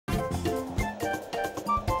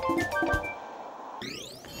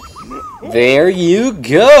There you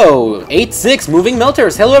go! 8-6 moving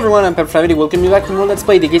melters. Hello everyone, I'm Pepper580. Welcome you back to more Let's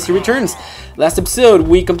Play DKC Returns. Last episode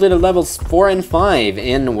we completed levels 4 and 5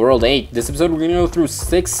 in World 8. This episode we're gonna go through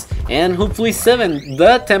 6 and hopefully 7,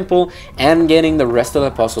 the temple, and getting the rest of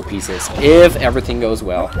the puzzle pieces, if everything goes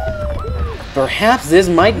well. Perhaps this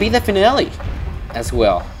might be the finale as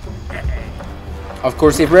well. Of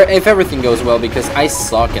course, if everything goes well, because I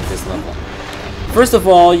suck at this level. First of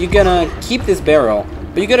all, you're gonna keep this barrel,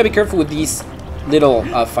 but you gotta be careful with these little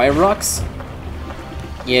fire rocks.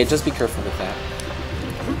 Yeah, just be careful with that.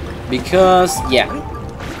 Because, yeah.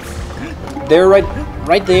 They're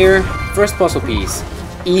right there. First puzzle piece.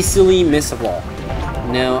 Easily missable.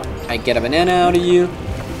 Now, I get a banana out of you.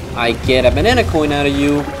 I get a banana coin out of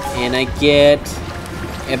you. And I get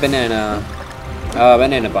a banana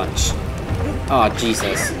bunch. Oh,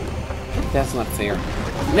 Jesus. That's not fair.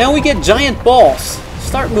 Now we get giant balls.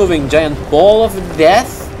 Start moving, giant ball of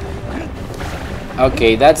death.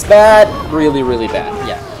 Okay, that's bad. Really, really bad.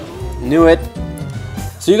 Yeah. Knew it.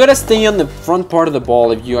 So you gotta stay on the front part of the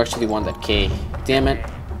ball if you actually want that K. Damn it.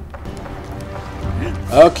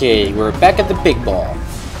 Okay, we're back at the big ball.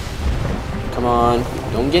 Come on.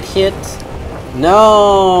 Don't get hit.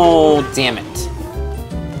 No! Damn it.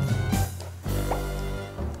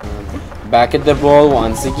 Back at the ball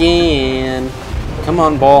once again. Come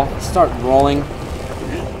on, ball. Start rolling.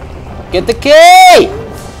 Get the K!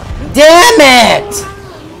 Damn it!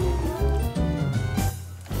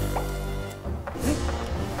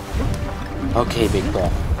 Okay, big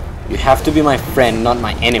ball. You have to be my friend, not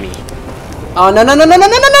my enemy. Oh, no, no, no, no, no,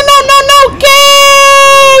 no, no, no, no, no, no, K!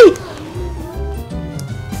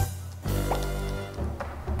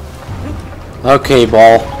 Okay,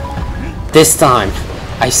 ball. This time.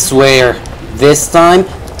 I swear. This time.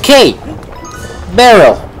 K!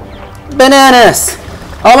 Barrel. Bananas!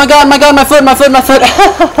 Oh my god, my foot, my foot, my foot!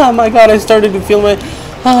 Oh my god, I started to feel my...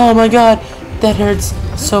 Oh my god, that hurts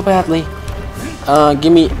so badly.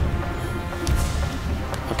 Give me...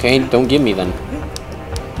 Okay, don't give me then.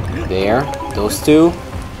 There, those two.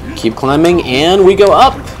 Keep climbing, and we go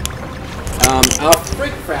up! I'll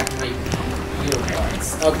frick-frack my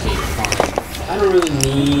earbuds. Okay, fine. I don't really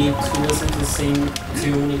need to listen to the same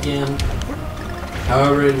tune again.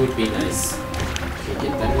 However, it would be nice. Okay,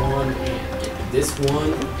 get that one, and get this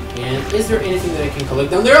one. And is there anything that I can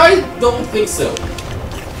collect down there? I don't think so.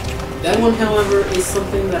 That one, however, is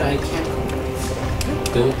something that I can't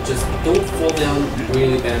collect. Don't fall down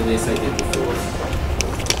really badly as I did before.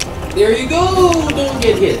 There you go! Don't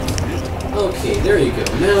get hit. Okay, there you go.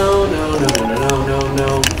 No, no, no, no, no, no,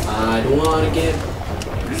 no. I don't want to get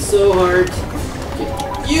so hurt.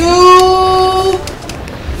 You!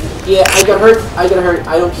 Yeah, I got hurt. I got hurt.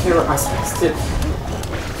 I don't care. I still...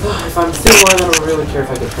 If I'm still alive, I don't really care if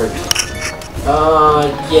I get hurt.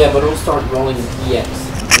 Yeah, but don't start rolling yet.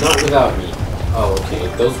 Not without me. Oh, okay.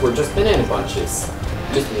 Those were just banana bunches.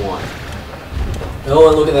 Just one. Oh,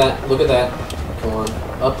 and look at that. Look at that. Come on.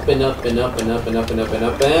 Up and up and up and up and up and up and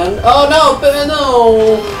up and... Oh, no!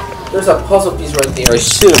 No! There's a puzzle piece right there. I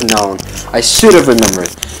should have known. I should have remembered.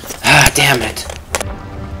 Ah, damn it.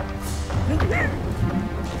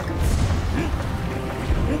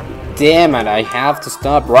 Damn it, I have to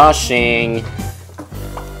stop rushing.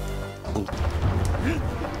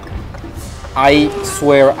 I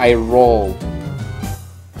swear I rolled.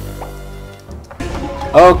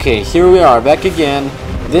 Okay, here we are, back again.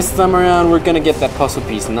 This time around, we're gonna get that puzzle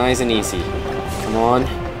piece nice and easy. Come on.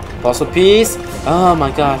 Puzzle piece. Oh my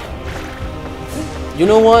god. You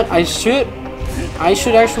know what? I should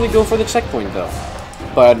actually go for the checkpoint though.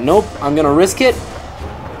 But nope, I'm gonna risk it.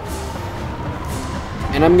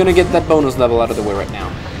 And I'm gonna get that bonus level out of the way right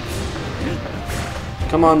now.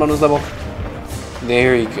 Come on, bonus level.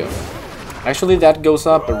 There you go. Actually, that goes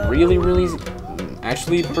up really,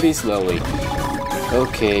 actually pretty slowly.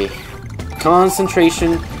 Okay.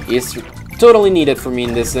 Concentration is totally needed for me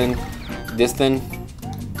in this then.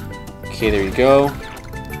 Okay, there you go.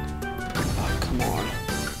 Oh, come on.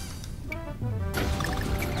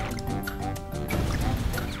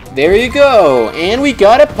 There you go. And we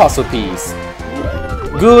got a puzzle piece.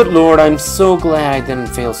 Good lord, I'm so glad I didn't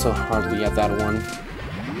fail so hardly at that one.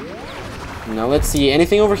 Now let's see,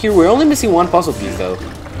 anything over here? We're only missing one puzzle piece though.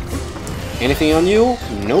 Anything on you?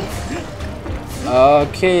 Nope.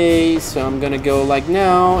 Okay, so I'm gonna go like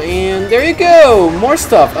now, and there you go! More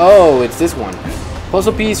stuff! Oh, it's this one.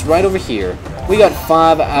 Puzzle piece right over here. We got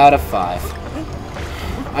 5 out of 5.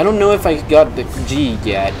 I don't know if I got the G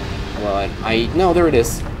yet, but no, there it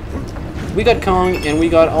is. We got Kong, and we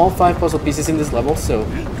got all 5 puzzle pieces in this level, so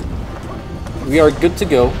we are good to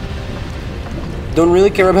go. Don't really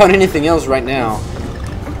care about anything else right now.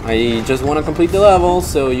 I just want to complete the level,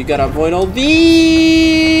 so you gotta avoid all these.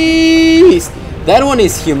 That one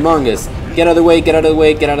is humongous. Get out of the way, get out of the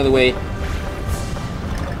way, get out of the way.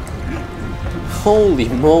 Holy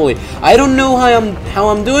moly. I don't know how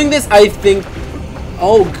I'm doing this. I think...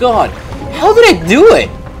 Oh god. How did I do it?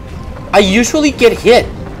 I usually get hit.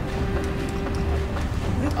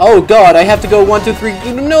 Oh god, I have to go 1, 2,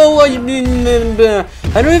 3. No, I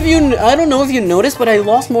don't know if you noticed, but I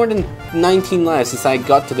lost more than 19 lives since I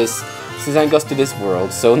got to this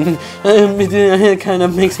world. So it kind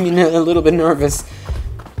of makes me a little bit nervous.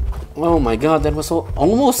 Oh my god, that was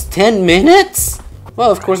almost 10 minutes? Well,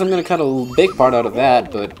 of course I'm gonna cut a big part out of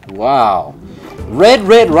that, but wow. Red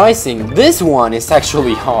Rising. This one is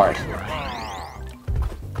actually hard.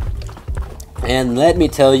 And let me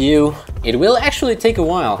tell you, it will actually take a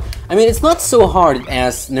while. I mean, it's not so hard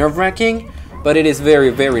as nerve-wracking, but it is very,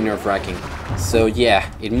 very nerve-wracking. So yeah,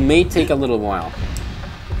 it may take a little while.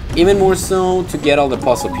 Even more so to get all the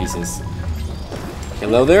puzzle pieces.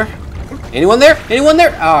 Hello there? Anyone there? Anyone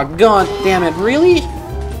there? Oh, god damn it, really?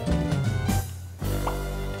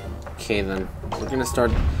 Okay then, we're gonna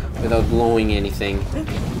start without blowing anything.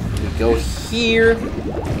 We go here.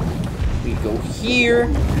 We go here.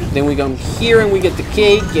 Then we go here and we get the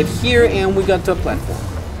cake. Get here and we got to a platform.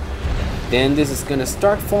 Then this is gonna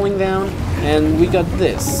start falling down and we got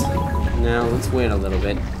this. Now let's wait a little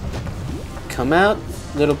bit. Come out,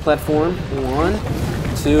 little platform. 1,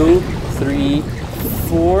 2, 3,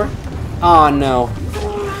 4. Oh no.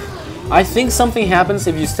 I think something happens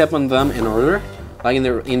if you step on them in order. Like in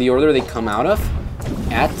the order they come out of.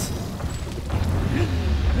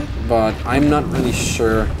 But I'm not really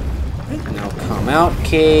sure. Now come out.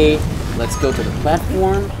 Okay. Let's go to the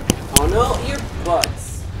platform. Oh no, your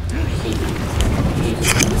butts.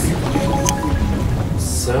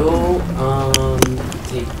 So,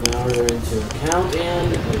 take the order into account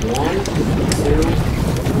and 1, 2,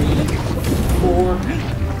 3,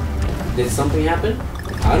 4. Did something happen?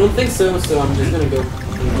 I don't think so, so I'm just gonna get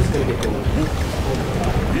going.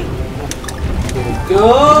 Here we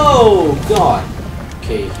go! God!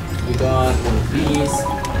 Okay, we got one of these,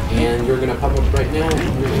 and you're gonna pop up right now,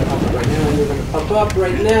 you're gonna pop up right now, you're gonna pop up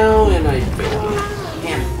right now, and I failed.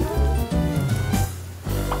 Damn.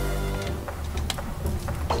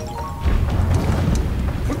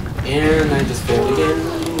 And I just failed again,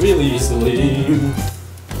 really easily.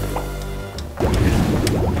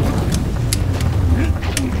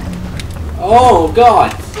 Oh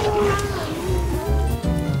god!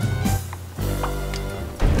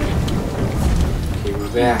 Okay,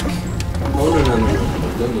 we're back. Oh no,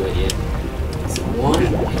 don't do it yet. It's 1,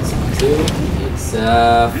 it's 2, it's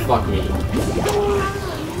fuck me.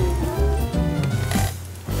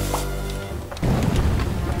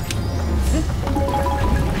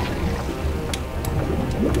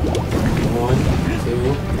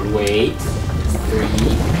 Wait. 3,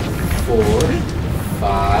 4,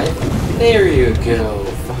 5. There you go.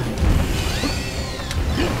 5.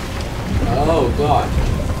 Oh god.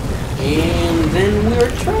 And then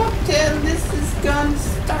we're trapped, and this is gonna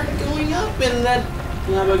start going up, and that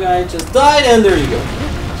lava guy just died, and there you go.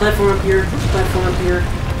 Platform up here. Platform up here.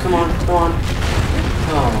 Come on, come on.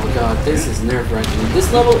 Oh god, this is nerve-wracking.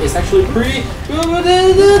 This level is actually pretty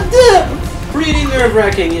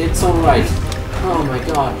nerve-wracking. It's alright. Oh my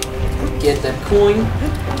god. Get that coin.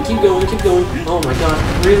 Keep going, keep going. Oh my god.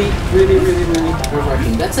 Really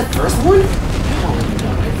nerve-wracking. That's the first one? Oh my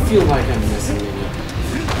god. I feel like I'm missing it.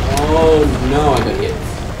 Oh no, I gotta get it.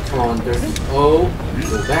 Come on, there's go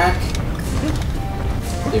back.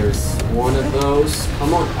 There's one of those.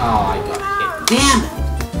 Come on. Oh, I got it. Damn it!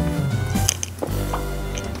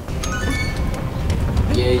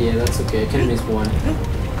 Yeah, that's okay. I can miss one.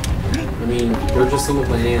 I mean, they're just single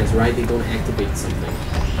bananas, right? They don't activate something.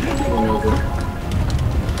 Come on over.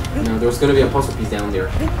 Now, there's gonna be a puzzle piece down there.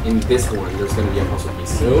 In this one, there's gonna be a puzzle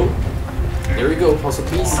piece. So, there we go, puzzle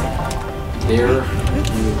piece. There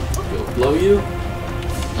you go. Blow you.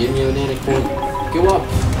 Give me a banana coin. Go up.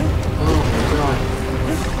 Oh my god.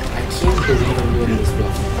 I can't believe I'm doing this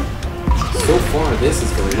well. So far, this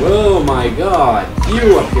is going. Oh my god.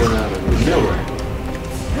 You up here out of nowhere.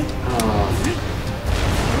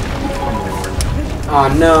 Oh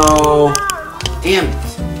no! Damn it!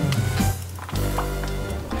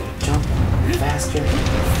 Jump faster,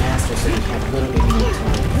 faster, so we have a little bit more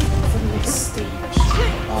time for the next stage.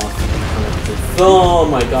 Oh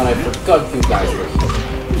my god! I forgot you guys were here.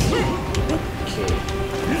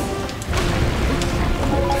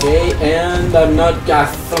 Okay, and I'm not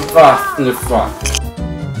gas so fast in the front.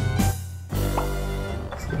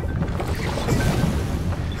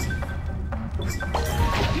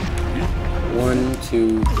 1,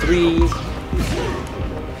 2, 3.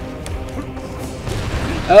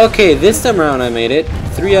 Okay, this time around I made it.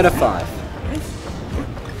 3 out of 5.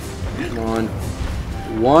 Come on.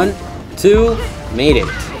 1, 2, made it.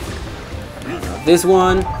 Now this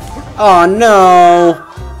one. Oh no!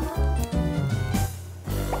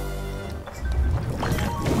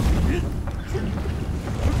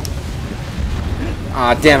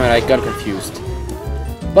 Ah, damn it, I got confused.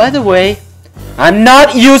 By the way, I'm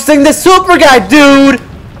not using the super guy, dude!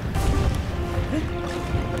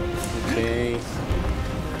 Okay.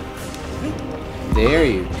 There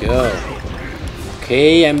you go.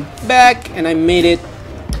 Okay, I'm back and I made it.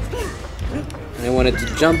 And I wanted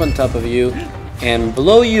to jump on top of you and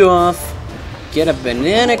blow you off. Get a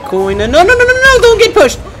banana coin. And no, no, no, no, no! Don't get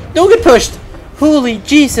pushed! Don't get pushed! Holy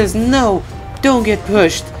Jesus, no! Don't get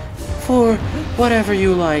pushed. For whatever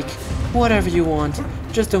you like, whatever you want,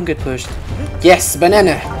 just don't get pushed. Yes,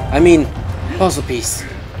 banana. I mean, puzzle piece.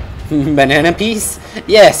 Banana piece?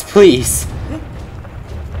 Yes, please.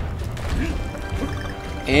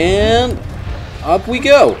 And up we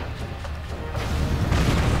go.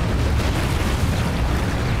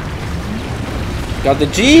 Got the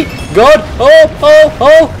G. Good. Oh, oh,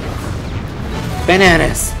 oh.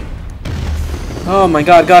 Bananas. Oh my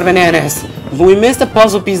God, got bananas. We missed a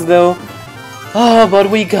puzzle piece though. Oh, but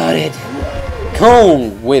we got it.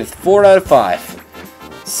 Cone with 4 out of 5.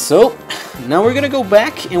 So now we're gonna go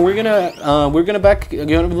back and we're gonna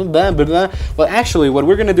well, actually, what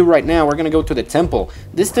we're gonna do right now, we're gonna go to the temple.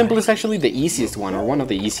 This temple is actually the easiest one, or one of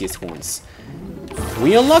the easiest ones.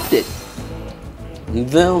 We unlocked it.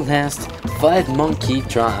 The last 5 monkey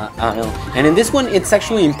trial. And in this one, it's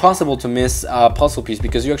actually impossible to miss a puzzle piece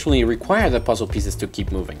because you actually require the puzzle pieces to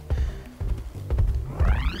keep moving.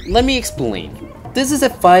 Let me explain. This is a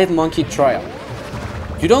 5 monkey trial.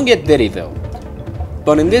 You don't get Diddy though.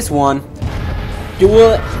 But in this one, you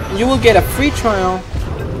will get a free trial,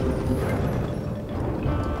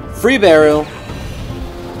 free barrel.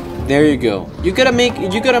 There you go. You gotta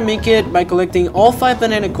make it by collecting all 5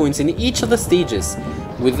 banana coins in each of the stages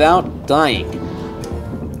without dying.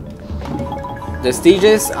 The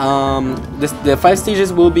stages, the 5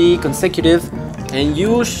 stages will be consecutive, and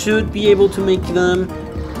you should be able to make them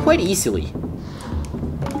quite easily.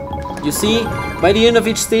 You see, by the end of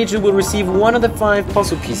each stage you will receive one of the 5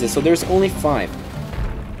 puzzle pieces, so there's only 5.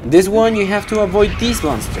 This one you have to avoid these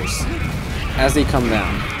monsters as they come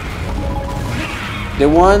down. The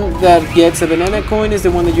one that gets a banana coin is the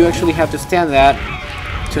one that you actually have to stand at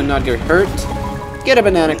to not get hurt. Get a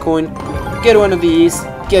banana coin, get one of these,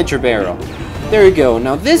 get your barrel. There you go.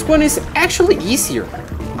 Now this one is actually easier.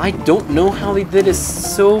 I don't know how they did it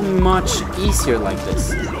so much easier like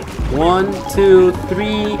this. 1, 2,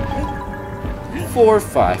 3, 4,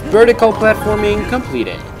 5. Vertical platforming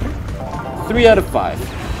completed. 3 out of 5.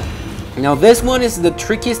 Now this one is the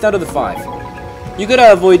trickiest out of the 5. You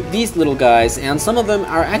gotta avoid these little guys, and some of them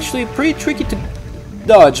are actually pretty tricky to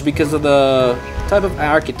dodge because of the type of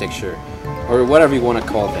architecture, or whatever you want to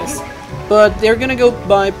call this. But they're gonna go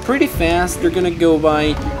by pretty fast, they're gonna go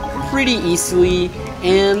by pretty easily,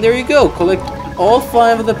 and there you go. Collect all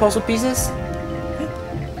 5 of the puzzle pieces.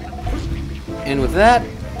 And with that,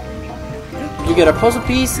 you get a puzzle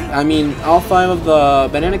piece, I mean all 5 of the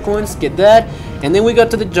banana coins, get that, and then we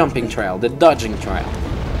got to the jumping trial, the dodging trial.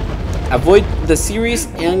 Avoid the series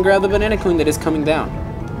and grab the banana coin that is coming down.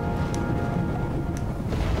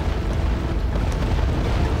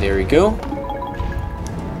 There you go.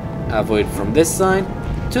 Avoid from this side,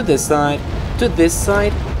 to this side, to this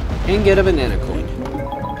side, and get a banana coin.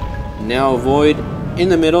 Now avoid in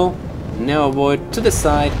the middle, now avoid to the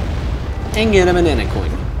side, and get a banana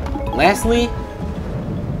coin. Lastly,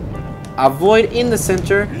 avoid in the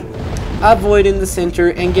center,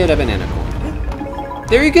 and get a banana coin.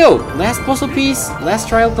 There you go, last puzzle piece, last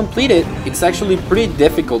trial completed. It's actually pretty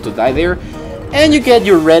difficult to die there. And you get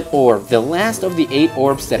your red orb, the last of the 8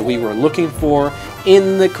 orbs that we were looking for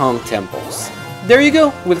in the Kong temples. There you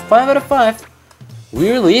go, with 5 out of 5,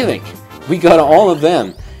 we're leaving. We got all of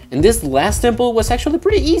them. And this last temple was actually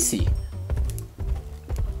pretty easy.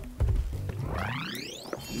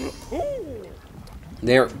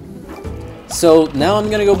 There. So now I'm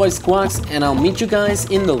gonna go buy squawks and I'll meet you guys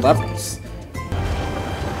in the levels.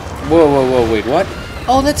 Whoa, whoa, whoa, wait, what?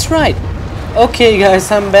 Oh, that's right. Okay, guys,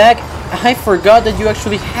 I'm back. I forgot that you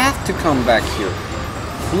actually have to come back here.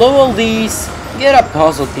 Blow all these, get a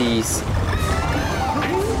puzzle piece.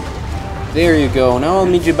 There you go. Now I'll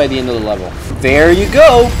meet you by the end of the level. There you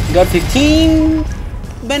go. Got 15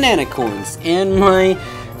 banana coins, and my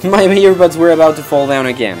earbuds were about to fall down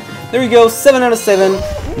again. There you go, 7 out of 7.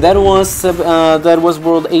 That was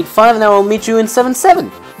World 8-5. Now I'll meet you in 7-7.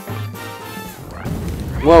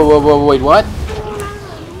 Whoa, wait, what?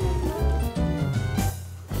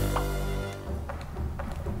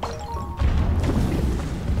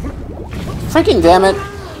 Freaking damn it!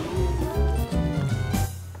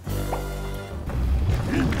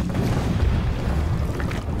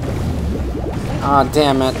 Ah,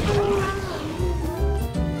 damn it.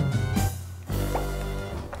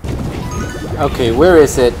 Okay, where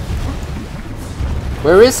is it?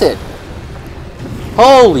 Where is it?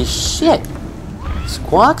 Holy shit!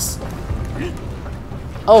 Squawks?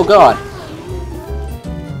 Oh god.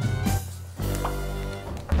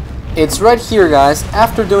 It's right here, guys.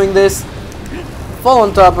 After doing this, fall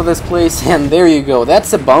on top of this place, and there you go.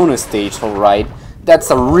 That's a bonus stage, alright.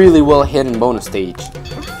 That's a really well hidden bonus stage.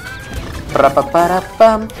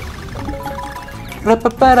 Ra-pa-pa-ra-pam.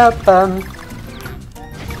 Ra-pa-pa-ra-pam.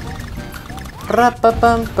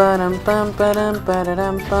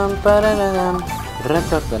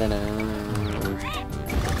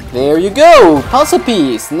 There you go! Puzzle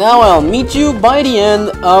piece! Now I'll meet you by the end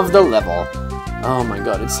of the level. Oh my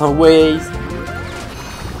god, it's a ways.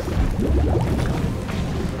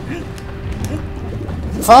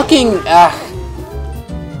 Fucking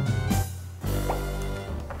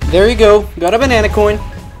There you go. Got a banana coin.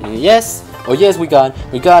 Yes. Oh yes, we got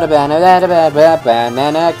a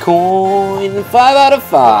banana coin. 5 out of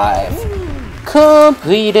 5.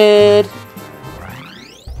 Completed.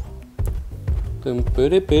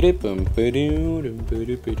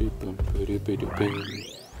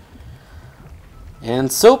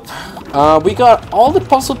 And so, we got all the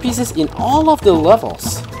puzzle pieces in all of the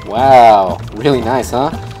levels. Wow, really nice, huh?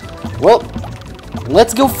 Well,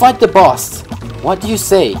 let's go fight the boss. What do you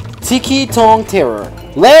say? Tiki Tong Terror.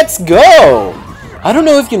 Let's go! I don't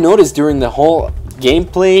know if you noticed during the whole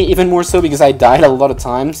gameplay, even more so because I died a lot of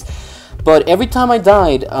times, but every time I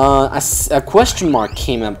died, a question mark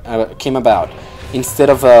came about instead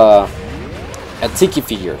of a Tiki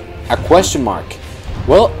figure. A question mark.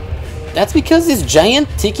 Well, that's because this giant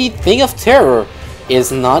Tiki thing of terror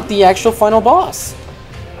is not the actual final boss.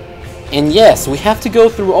 And yes, we have to go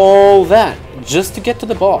through all that just to get to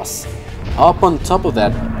the boss. Up on top of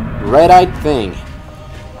that red-eyed thing,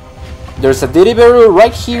 there's a Diddyberry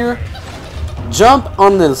right here. Jump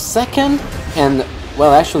on the second, and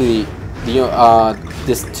well, actually,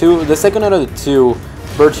 the second out of the 2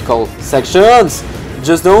 vertical sections.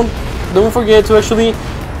 Just don't forget to actually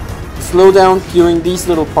slow down during these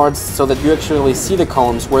little parts so that you actually see the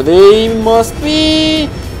columns where they must be,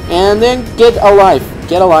 and then get alive.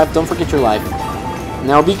 Get alive. Don't forget your life.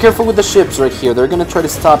 Now be careful with the ships right here. They're gonna try to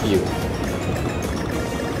stop you.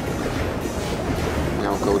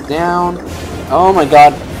 Go down. Oh my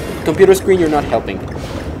god. Computer screen, you're not helping.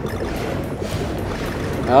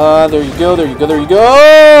 There you go, there you go, there you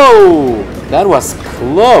go! That was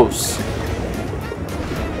close.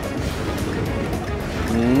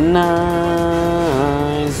 Nice.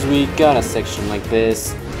 We got a section like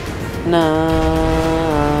this.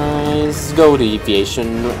 Nice. Go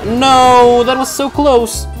deviation. No! That was so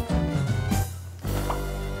close.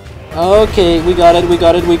 Okay, we got it, we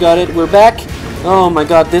got it, we got it. We're back. Oh my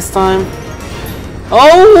god, this time.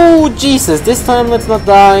 Oh, Jesus, this time let's not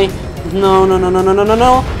die. No, no, no, no, no, no, no,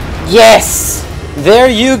 no. Yes! There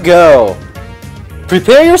you go.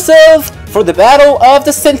 Prepare yourself for the battle of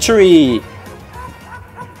the century.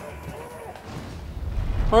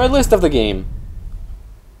 Or at least of the game.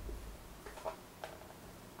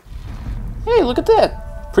 Hey, look at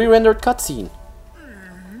that. Pre-rendered cutscene.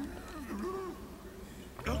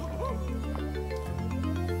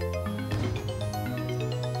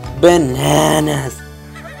 Bananas.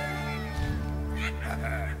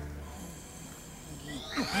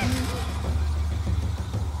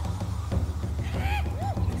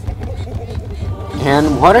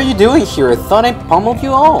 And what are you doing here? I thought I pummeled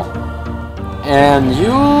you all. And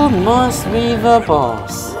you must be the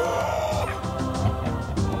boss.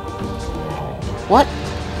 What?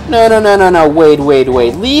 No, no, no, no, no. Wait, wait,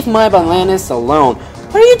 wait. Leave my bananas alone.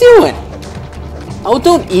 What are you doing? Oh,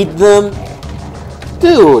 don't eat them.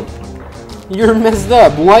 Dude, you're messed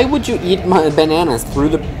up. Why would you eat my bananas through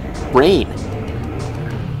the brain?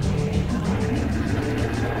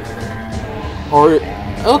 Or,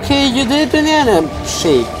 okay, you did banana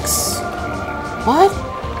shakes. What?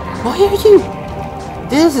 Why are you?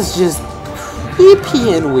 This is just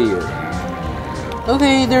creepy and weird.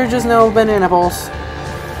 Okay, they're just now banana balls.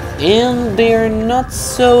 And they're not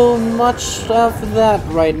so much of that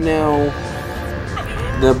right now.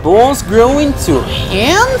 The balls grow into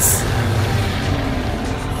hands?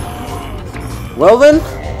 Well then,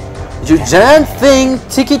 You giant thing,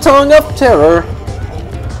 Tiki Tongue of Terror.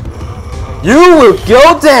 You will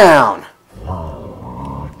go down!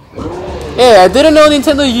 Hey, I didn't know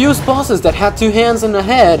Nintendo used bosses that had 2 hands and a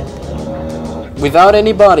head without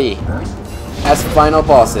any body as final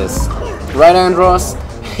bosses. Right, Andros?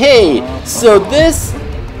 Hey, so this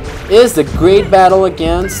is the great battle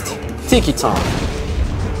against Tiki Tongue.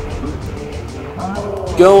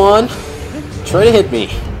 Go on, try to hit me.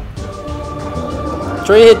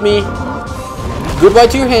 Try to hit me. Goodbye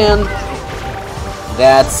to your hand.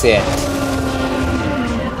 That's it.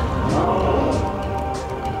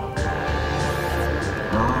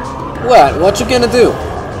 What you gonna do?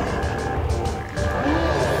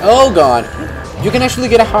 Oh god. You can actually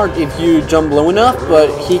get a heart if you jump low enough, but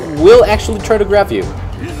he will actually try to grab you.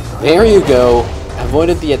 There you go.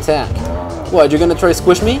 Avoided the attack. What, you're gonna try to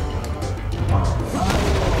squish me?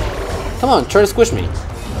 Come on, try to squish me.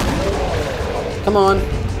 Come on.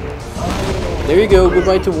 There you go.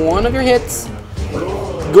 Goodbye to one of your hits.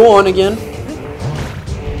 Go on again.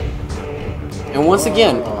 And once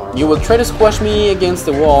again, you will try to squash me against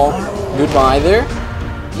the wall. Goodbye there.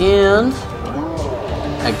 And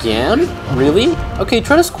again? Really? Okay,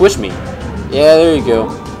 try to squish me. Yeah, there you go.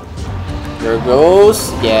 There it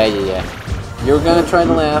goes. Yeah. You're gonna try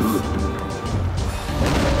to laugh.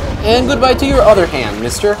 And goodbye to your other hand,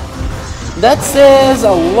 mister. That says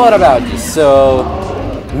a lot about you. So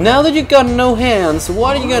now that you got no hands,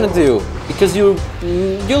 what are you gonna do? Because you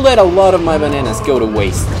let a lot of my bananas go to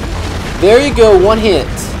waste. There you go, one hit.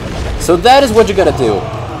 So that is what you gotta do.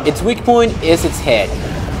 Its weak point is its head.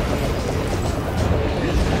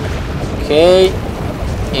 Okay,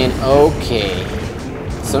 and okay.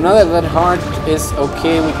 So now that that heart is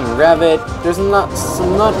okay, we can grab it. There's not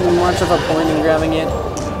much of a point in grabbing it,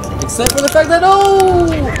 except for the fact that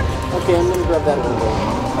okay, I'm gonna grab that one.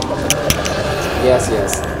 Yes.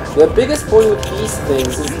 The biggest point with these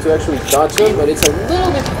things is to actually dodge them, but it's a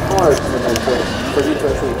little bit hard for you to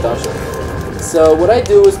actually dodge them. So what I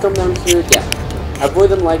do is come down here, avoid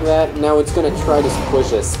them like that. Now it's gonna try to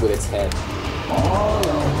squish us with its head.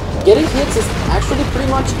 Getting hits is actually pretty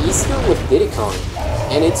much easier with Diddy Kong,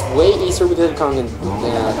 and it's way easier with Diddy Kong than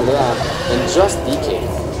just DK.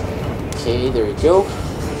 Okay, there you go.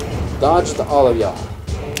 Dodged all of y'all.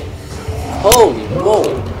 Holy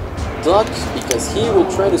moly! Duck, because he will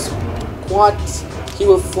try to squat. He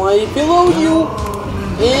will fly below you,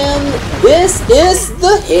 and this is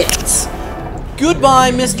the hit.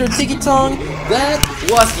 Goodbye, Mr. Tiki Tongue. That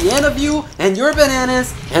was the end of you and your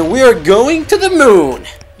bananas, and we are going to the moon.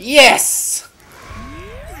 Yes!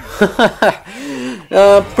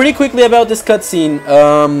 Pretty quickly about this cutscene.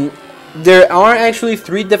 There are actually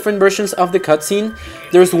 3 different versions of the cutscene.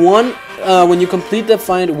 There's one when you complete the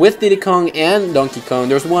fight with Diddy Kong and Donkey Kong.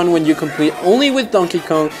 There's one when you complete only with Donkey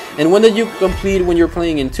Kong, and one that you complete when you're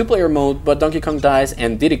playing in 2-player mode, but Donkey Kong dies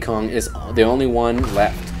and Diddy Kong is the only one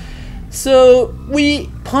left. So we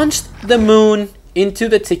punched the moon into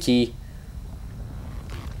the Tiki,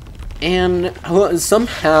 and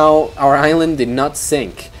somehow our island did not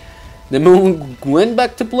sink. The moon went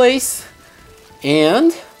back to place,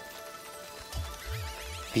 and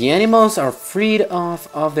the animals are freed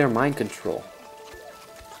of their mind control.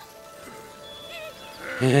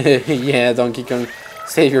 Yeah, Donkey Kong,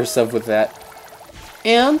 save yourself with that.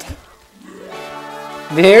 And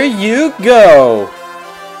there you go.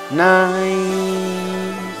 Nice.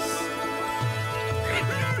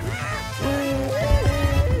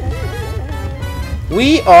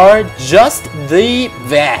 We are just the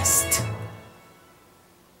best.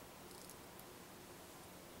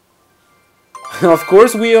 Of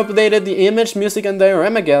course, we updated the image, music, and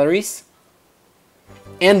diorama galleries.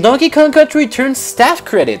 And Donkey Kong Country returns staff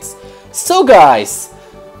credits. So guys,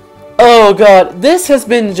 oh god, this has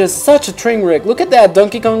been just such a train wreck. Look at that,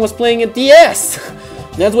 Donkey Kong was playing a DS.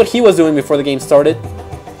 That's what he was doing before the game started.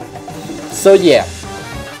 So yeah,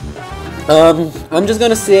 I'm just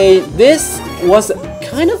gonna say this was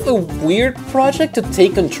kind of a weird project to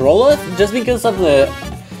take control of, just because of the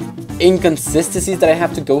inconsistencies that I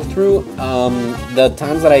have to go through, the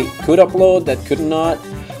times that I could upload, that could not.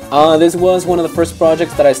 This was one of the first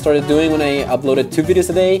projects that I started doing when I uploaded 2 videos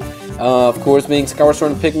a day, of course being Skyward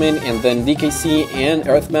Sword and Pikmin, and then DKC and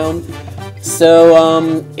Earthbound.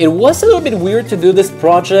 So it was a little bit weird to do this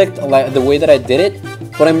project like the way that I did it,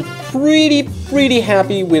 but I'm pretty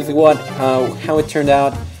happy with how it turned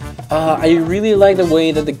out. I really like the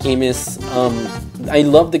way that the game is. I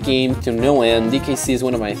love the game to no end. DKC is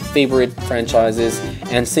one of my favorite franchises,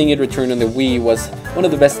 and seeing it return on the Wii was one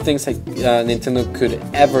of the best things Nintendo could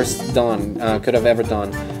have ever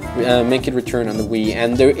done. make it return on the Wii,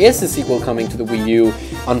 and there is a sequel coming to the Wii U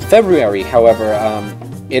on February. However,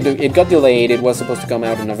 it got delayed. It was supposed to come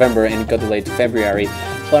out in November, and it got delayed to February.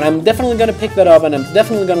 But I'm definitely gonna pick that up, and I'm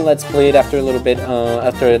definitely gonna let's play it after a little bit,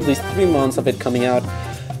 after at least 3 months of it coming out.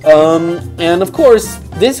 And of course,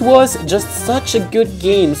 this was just such a good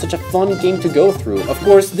game, such a fun game to go through. Of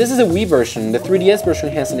course, this is a Wii version. The 3DS version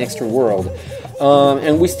has an extra world.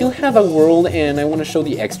 And we still have a world, and I want to show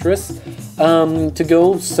the extras to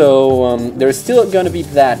go, so there's still going to be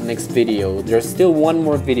that next video. There's still one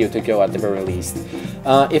more video to go at the very least.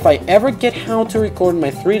 If I ever get how to record my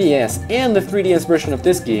 3DS and the 3DS version of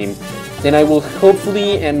this game, then I will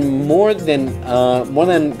hopefully and more than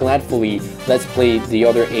gladfully let's play the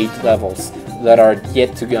other 8 levels that are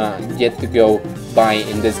yet to go by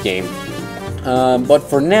in this game. But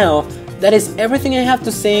for now, that is everything I have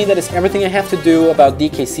to say. That is everything I have to do about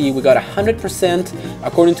DKC. We got 100%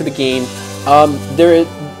 according to the game. And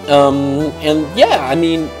yeah, I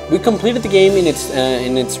mean, we completed the game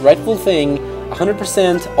in its rightful thing.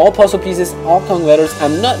 100%, all puzzle pieces, all tongue letters.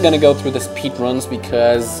 I'm not gonna go through the speed runs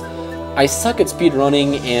because I suck at speed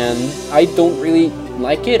running and I don't really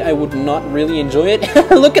like it. I would not really enjoy it.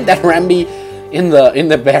 Look at that Rambi in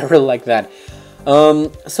the barrel like that.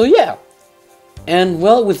 So yeah. And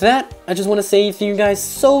well, with that, I just want to say thank you guys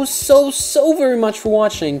so very much for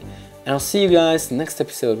watching, and I'll see you guys next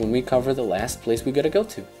episode when we cover the last place we gotta go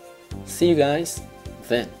to. See you guys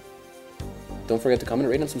then. Don't forget to comment,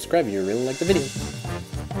 rate, and subscribe if you really like the video.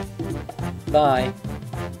 Bye.